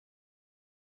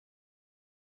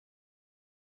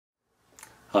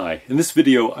Hi, in this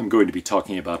video I'm going to be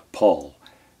talking about Paul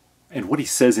and what he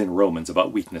says in Romans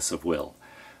about weakness of will.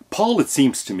 Paul, it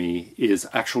seems to me, is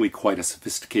actually quite a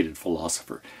sophisticated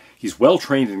philosopher. He's well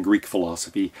trained in Greek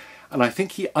philosophy, and I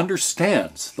think he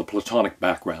understands the Platonic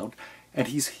background, and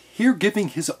he's here giving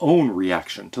his own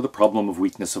reaction to the problem of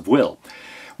weakness of will.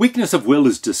 Weakness of will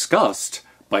is discussed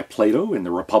by Plato in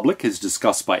the Republic, is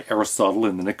discussed by Aristotle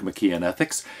in the Nicomachean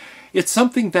Ethics. It's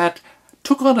something that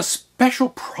took on a special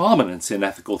prominence in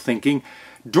ethical thinking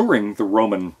during the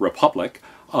Roman Republic.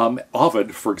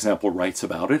 Ovid, for example, writes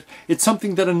about it. It's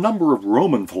something that a number of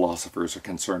Roman philosophers are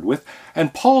concerned with,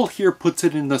 and Paul here puts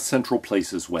it in the central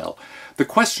place as well. The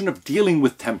question of dealing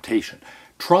with temptation,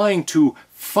 trying to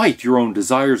fight your own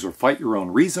desires or fight your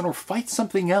own reason or fight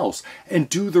something else and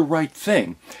do the right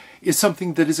thing, is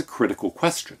something that is a critical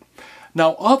question.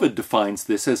 Now, Ovid defines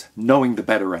this as knowing the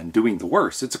better and doing the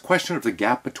worse. It's a question of the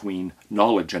gap between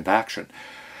knowledge and action.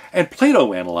 And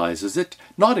Plato analyzes it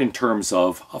not in terms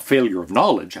of a failure of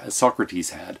knowledge, as Socrates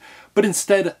had, but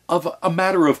instead of a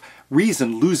matter of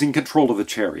reason losing control of the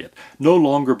chariot, no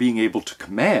longer being able to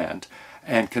command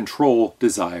and control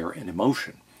desire and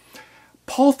emotion.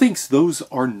 Paul thinks those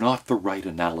are not the right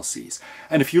analyses.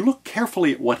 And if you look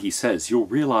carefully at what he says, you'll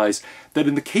realize that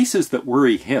in the cases that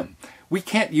worry him, we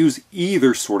can't use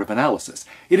either sort of analysis.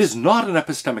 It is not an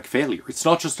epistemic failure. It's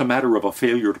not just a matter of a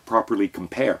failure to properly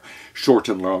compare short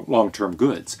and long-term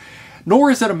goods.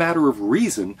 Nor is it a matter of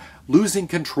reason losing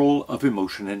control of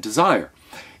emotion and desire.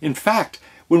 In fact,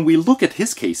 when we look at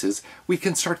his cases, we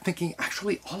can start thinking,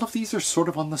 actually, all of these are sort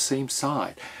of on the same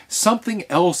side. Something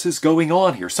else is going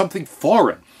on here, something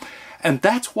foreign. And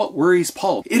that's what worries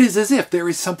Paul. It is as if there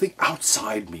is something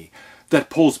outside me that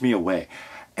pulls me away.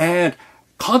 And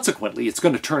consequently, it's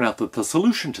going to turn out that the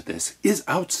solution to this is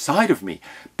outside of me.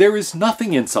 There is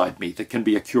nothing inside me that can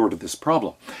be a cure to this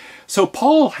problem. So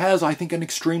Paul has, I think, an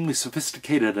extremely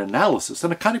sophisticated analysis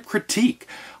and a kind of critique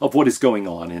of what is going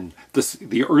on in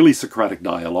the early Socratic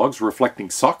dialogues,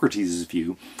 reflecting Socrates'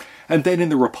 view, and then in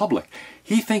the Republic.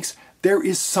 He thinks there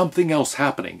is something else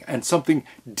happening, and something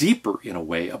deeper, in a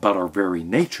way, about our very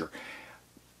nature.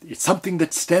 It's something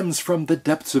that stems from the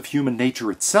depths of human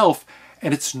nature itself,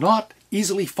 and it's not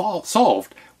easily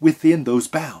solved within those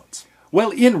bounds.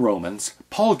 Well, in Romans,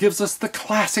 Paul gives us the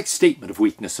classic statement of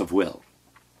weakness of will.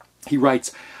 He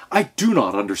writes, "I do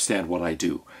not understand what I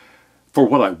do. For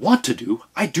what I want to do,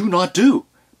 I do not do.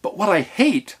 But what I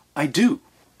hate, I do.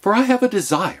 For I have a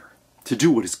desire to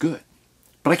do what is good,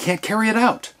 but I can't carry it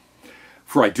out.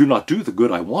 For I do not do the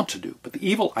good I want to do, but the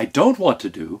evil I don't want to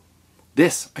do,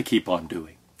 this I keep on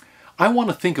doing." I want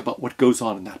to think about what goes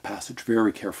on in that passage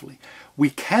very carefully. We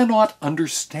cannot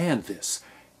understand this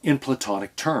in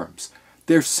Platonic terms.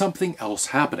 There's something else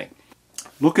happening.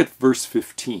 Look at verse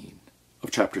 15 of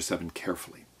chapter 7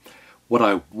 carefully. "What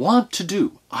I want to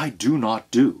do, I do not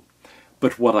do,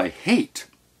 but what I hate,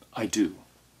 I do."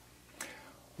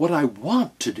 What I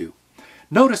want to do.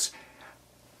 Notice,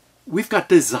 we've got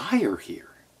desire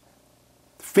here,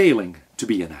 failing to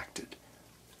be enacted.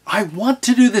 I want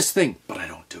to do this thing, but I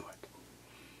don't do it.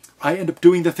 I end up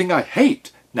doing the thing I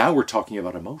hate. Now we're talking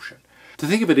about emotion. To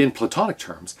think of it in Platonic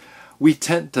terms, we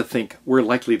tend to think we're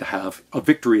likely to have a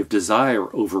victory of desire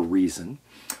over reason,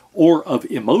 or of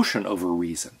emotion over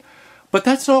reason. But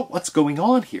that's not what's going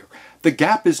on here. The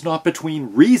gap is not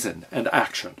between reason and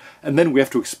action, and then we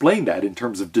have to explain that in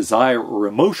terms of desire or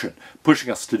emotion pushing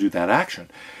us to do that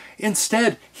action.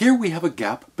 Instead, here we have a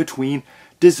gap between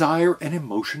desire and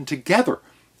emotion together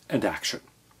and action.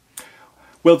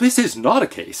 Well, this is not a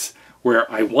case where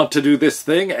I want to do this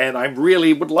thing and I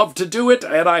really would love to do it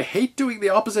and I hate doing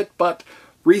the opposite, but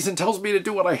reason tells me to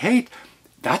do what I hate.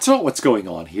 That's not what's going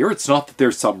on here. It's not that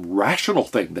there's some rational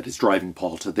thing that is driving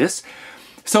Paul to this.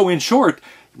 So in short,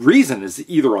 reason is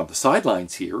either on the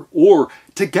sidelines here or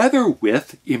together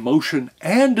with emotion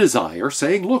and desire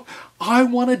saying, look, I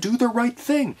want to do the right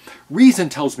thing. Reason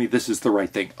tells me this is the right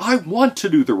thing. I want to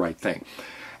do the right thing.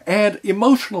 And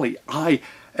emotionally, I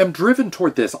am driven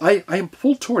toward this. I am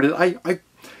pulled toward it.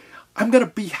 I'm going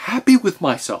to be happy with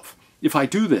myself if I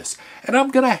do this. And I'm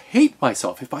going to hate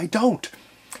myself if I don't.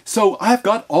 So I've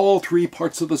got all three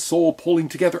parts of the soul pulling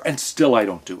together and still I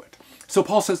don't do it. So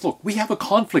Paul says, look, we have a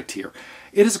conflict here.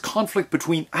 It is a conflict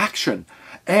between action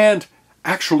and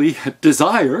actually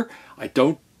desire. I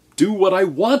don't do what I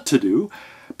want to do.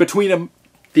 Between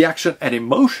the action and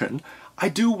emotion, I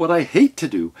do what I hate to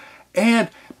do. And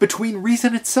between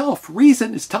reason itself.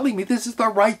 Reason is telling me this is the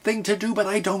right thing to do, but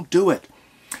I don't do it.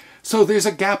 So there's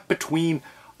a gap between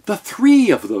the three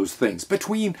of those things,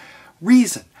 between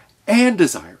reason and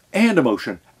desire and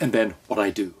emotion, and then what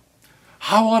I do.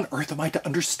 How on earth am I to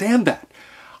understand that?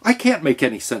 I can't make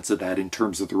any sense of that in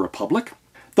terms of the Republic.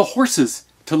 The horses,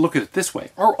 to look at it this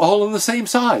way, are all on the same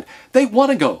side. They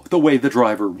want to go the way the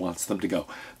driver wants them to go.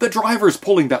 The driver's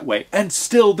pulling that way, and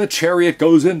still the chariot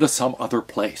goes into some other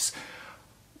place.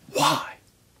 Why?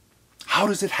 How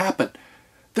does it happen?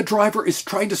 The driver is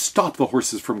trying to stop the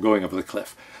horses from going over the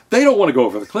cliff. They don't want to go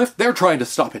over the cliff. They're trying to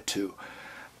stop it too.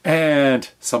 And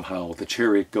somehow the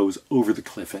chariot goes over the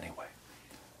cliff anyway.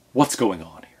 What's going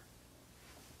on here?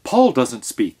 Paul doesn't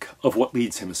speak of what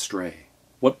leads him astray,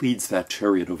 what leads that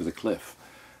chariot over the cliff,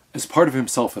 as part of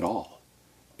himself at all.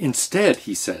 Instead,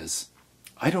 he says,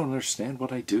 I don't understand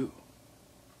what I do.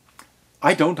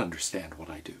 I don't understand what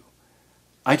I do.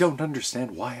 I don't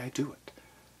understand why I do it.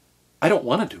 I don't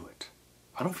want to do it.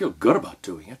 I don't feel good about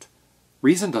doing it.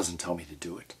 Reason doesn't tell me to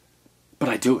do it. But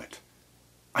I do it.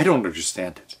 I don't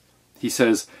understand it. He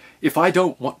says, if I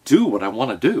don't do what I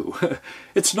want to do,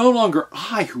 it's no longer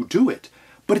I who do it,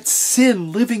 but it's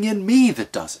sin living in me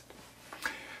that does it.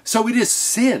 So it is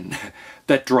sin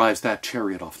that drives that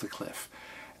chariot off the cliff.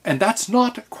 And that's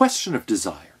not a question of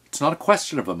desire. It's not a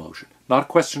question of emotion, not a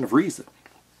question of reason.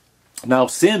 Now,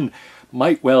 sin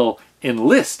might well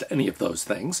enlist any of those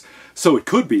things, so it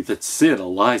could be that sin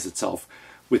allies itself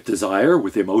with desire,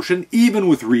 with emotion, even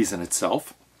with reason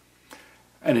itself.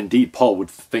 And indeed, Paul would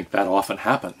think that often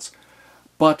happens.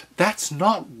 But that's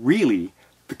not really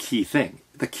the key thing.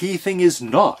 The key thing is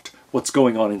not what's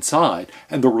going on inside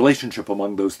and the relationship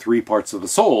among those three parts of the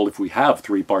soul, if we have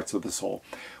three parts of the soul.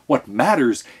 What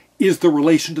matters is the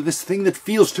relation to this thing that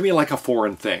feels to me like a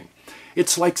foreign thing.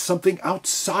 It's like something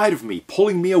outside of me,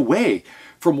 pulling me away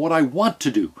from what I want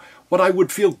to do, what I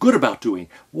would feel good about doing,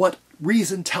 what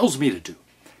reason tells me to do.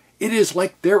 It is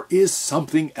like there is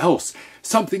something else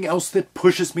that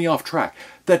pushes me off track,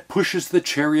 that pushes the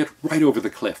chariot right over the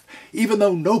cliff, even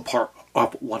though no part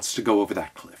of it wants to go over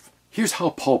that cliff. Here's how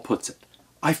Paul puts it.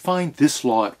 I find this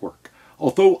law at work.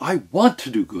 Although I want to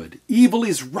do good, evil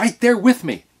is right there with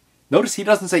me. Notice he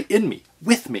doesn't say in me,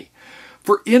 with me.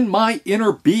 For in my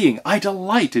inner being I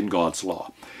delight in God's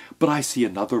law, but I see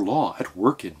another law at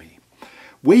work in me,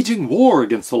 waging war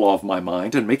against the law of my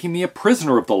mind and making me a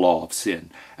prisoner of the law of sin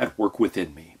at work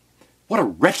within me. What a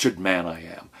wretched man I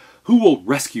am! Who will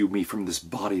rescue me from this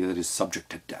body that is subject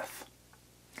to death?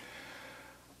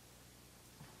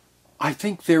 I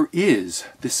think there is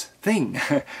this thing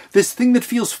that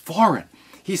feels foreign.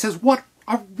 He says, what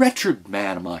a wretched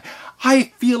man am I!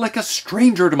 I feel like a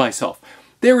stranger to myself.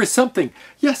 There is something,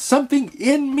 yes, something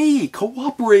in me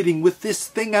cooperating with this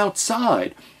thing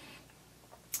outside.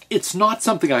 It's not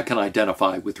something I can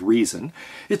identify with reason.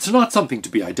 It's not something to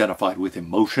be identified with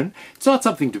emotion. It's not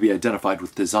something to be identified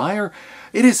with desire.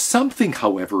 It is something,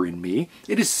 however, in me.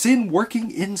 It is sin working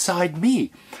inside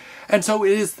me. And so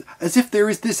it is as if there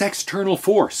is this external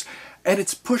force, and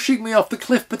it's pushing me off the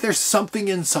cliff, but there's something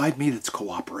inside me that's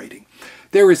cooperating.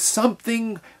 There is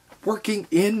something working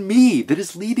in me that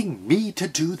is leading me to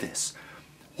do this.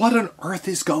 What on earth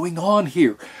is going on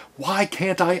here? Why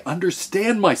can't I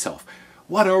understand myself?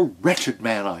 What a wretched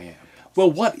man I am.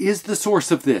 Well, what is the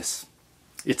source of this?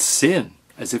 It's sin,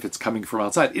 as if it's coming from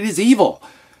outside. It is evil.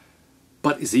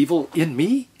 But is evil in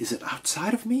me? Is it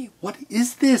outside of me? What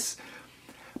is this?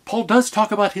 Paul does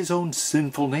talk about his own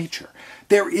sinful nature.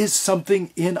 There is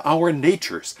something in our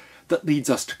natures that leads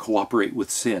us to cooperate with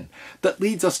sin, that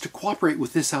leads us to cooperate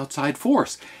with this outside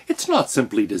force. It's not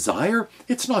simply desire.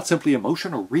 It's not simply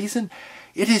emotion or reason.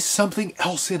 It is something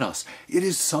else in us. It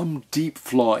is some deep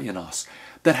flaw in us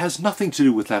that has nothing to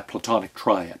do with that Platonic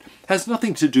triad, has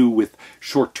nothing to do with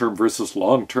short-term versus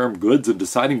long-term goods and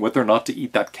deciding whether or not to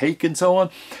eat that cake and so on.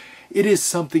 It is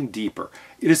something deeper.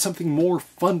 It is something more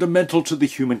fundamental to the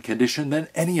human condition than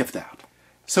any of that.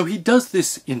 So he does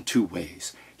this in two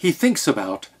ways. He thinks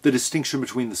about the distinction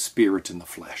between the spirit and the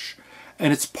flesh,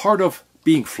 and it's part of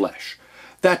being flesh.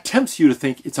 That tempts you to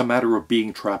think it's a matter of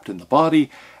being trapped in the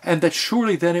body, and that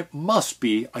surely then it must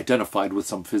be identified with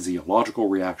some physiological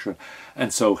reaction,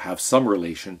 and so have some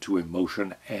relation to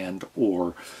emotion and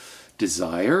or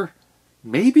desire.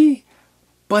 Maybe?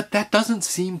 But that doesn't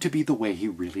seem to be the way he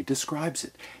really describes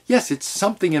it. Yes, it's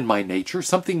something in my nature,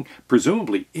 something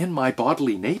presumably in my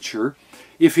bodily nature,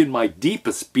 if in my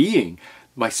deepest being,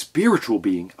 my spiritual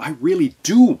being, I really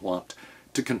do want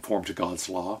to conform to God's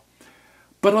law.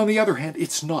 But on the other hand,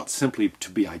 it's not simply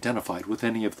to be identified with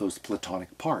any of those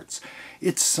Platonic parts.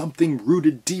 It's something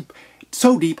rooted deep,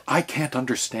 so deep I can't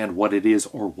understand what it is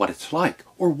or what it's like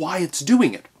or why it's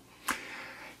doing it.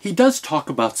 He does talk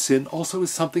about sin also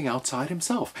as something outside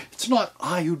himself. It's not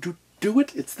I who do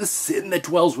it, it's the sin that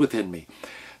dwells within me.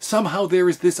 Somehow there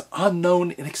is this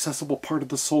unknown, inaccessible part of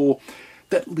the soul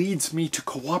that leads me to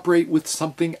cooperate with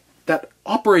something that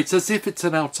operates as if it's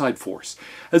an outside force,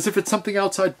 as if it's something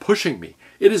outside pushing me.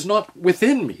 It is not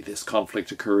within me this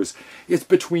conflict occurs. It's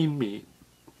between me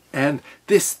and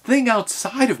this thing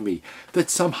outside of me that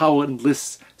somehow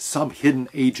enlists some hidden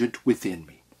agent within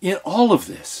me. In all of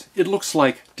this, it looks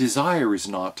like desire is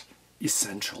not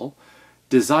essential.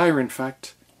 Desire, in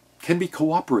fact, can be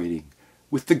cooperating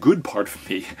with the good part of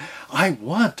me. I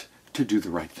want to do the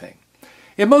right thing.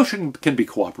 Emotion can be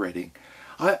cooperating.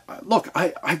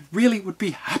 I really would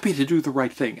be happy to do the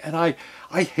right thing, and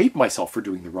I hate myself for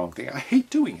doing the wrong thing. I hate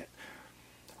doing it.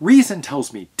 Reason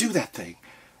tells me, do that thing,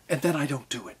 and then I don't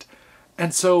do it.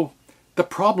 And so the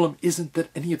problem isn't that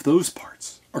any of those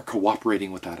parts are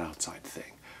cooperating with that outside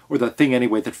thing, or that thing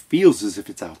anyway that feels as if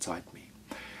it's outside me.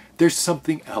 There's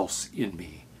something else in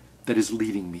me that is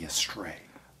leading me astray.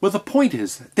 Well, the point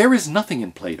is, there is nothing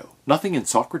in Plato, nothing in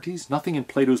Socrates, nothing in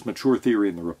Plato's mature theory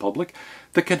in the Republic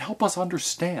that can help us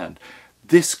understand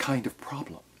this kind of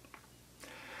problem.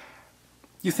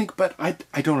 You think, but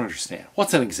I don't understand.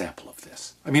 What's an example of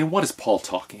this? I mean, what is Paul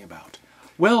talking about?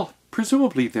 Well,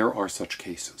 presumably there are such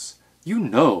cases. You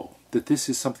know that this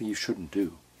is something you shouldn't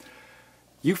do.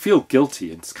 You feel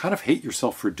guilty and kind of hate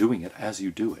yourself for doing it as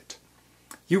you do it.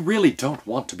 You really don't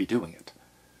want to be doing it,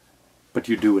 but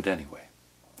you do it anyway.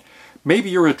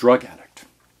 Maybe you're a drug addict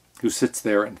who sits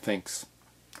there and thinks,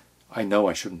 I know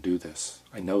I shouldn't do this.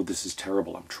 I know this is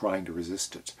terrible. I'm trying to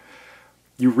resist it.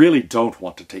 You really don't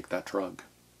want to take that drug.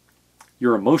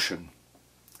 Your emotion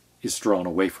is drawn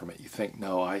away from it. You think,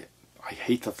 no, I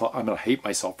hate the thought. I'm going to hate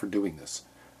myself for doing this.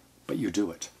 But you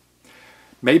do it.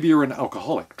 Maybe you're an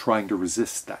alcoholic trying to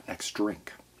resist that next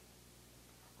drink.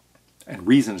 And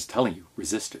reason is telling you,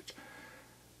 resist it.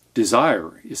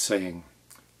 Desire is saying,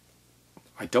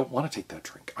 I don't want to take that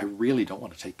drink. I really don't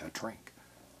want to take that drink.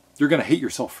 You're going to hate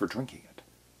yourself for drinking it.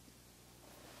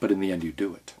 But in the end, you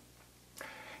do it.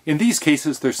 In these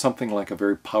cases, there's something like a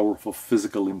very powerful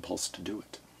physical impulse to do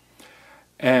it.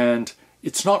 And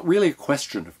it's not really a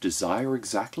question of desire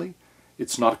exactly.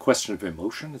 It's not a question of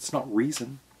emotion. It's not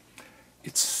reason.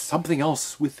 It's something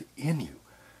else within you.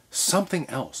 Something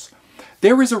else.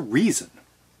 There is a reason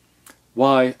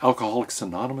why Alcoholics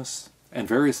Anonymous and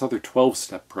various other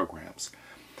 12-step programs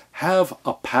have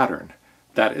a pattern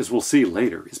that, as we'll see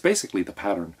later, is basically the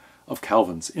pattern of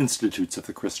Calvin's Institutes of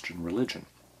the Christian Religion.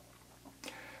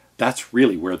 That's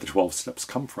really where the 12 steps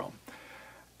come from.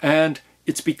 And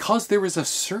it's because there is a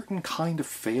certain kind of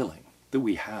failing that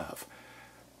we have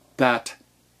that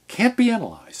can't be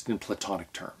analyzed in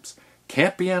Platonic terms,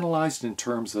 can't be analyzed in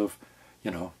terms of,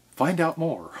 find out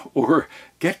more, or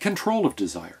get control of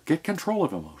desire, get control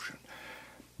of emotion.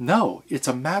 No, it's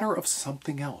a matter of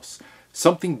something else.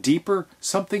 Something deeper,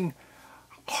 something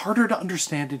harder to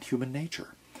understand in human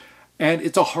nature. And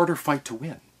it's a harder fight to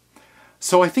win.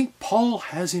 So I think Paul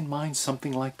has in mind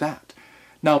something like that.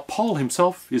 Now, Paul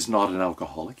himself is not an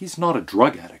alcoholic. He's not a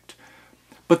drug addict.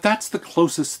 But that's the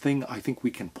closest thing I think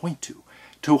we can point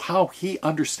to how he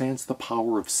understands the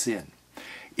power of sin.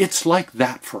 It's like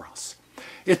that for us.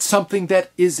 It's something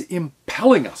that is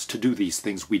impelling us to do these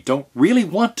things we don't really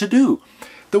want to do,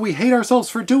 that we hate ourselves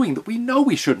for doing, that we know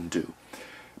we shouldn't do.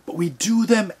 But we do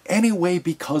them anyway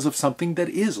because of something that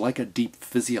is like a deep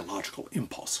physiological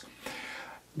impulse.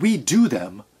 We do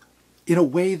them in a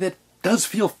way that does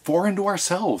feel foreign to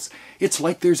ourselves. It's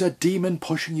like there's a demon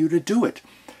pushing you to do it.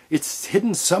 It's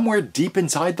hidden somewhere deep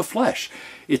inside the flesh.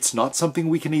 It's not something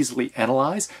we can easily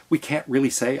analyze. We can't really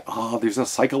say, there's a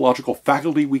psychological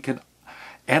faculty we can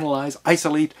analyze,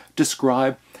 isolate,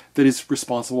 describe that is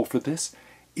responsible for this.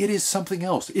 It is something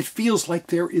else. It feels like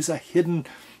there is a hidden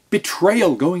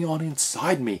betrayal going on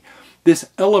inside me. This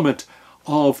element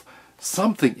of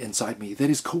something inside me that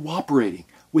is cooperating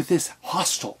with this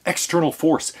hostile external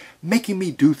force, making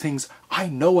me do things I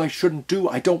know I shouldn't do,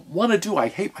 I don't want to do, I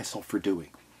hate myself for doing.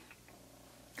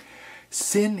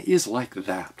 Sin is like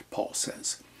that, Paul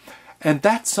says. And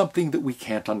that's something that we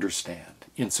can't understand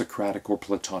in Socratic or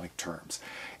Platonic terms.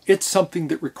 It's something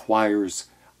that requires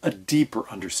a deeper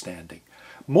understanding.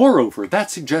 Moreover, that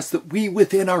suggests that we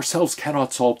within ourselves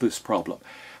cannot solve this problem.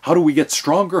 How do we get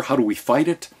stronger? How do we fight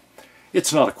it?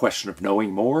 It's not a question of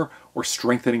knowing more or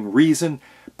strengthening reason,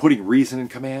 putting reason in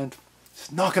command.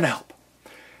 It's not going to help.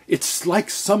 It's like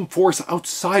some force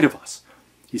outside of us.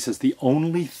 He says the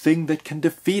only thing that can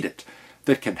defeat it,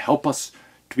 that can help us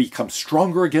to become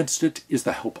stronger against it, is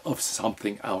the help of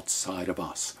something outside of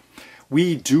us.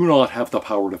 We do not have the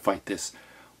power to fight this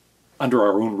under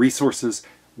our own resources.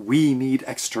 We need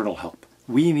external help.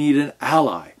 We need an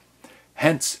ally.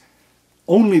 Hence,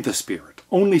 only the Spirit,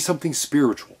 only something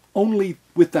spiritual, only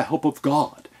with the help of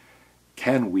God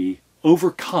can we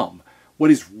overcome what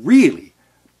is really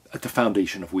at the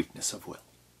foundation of weakness of will.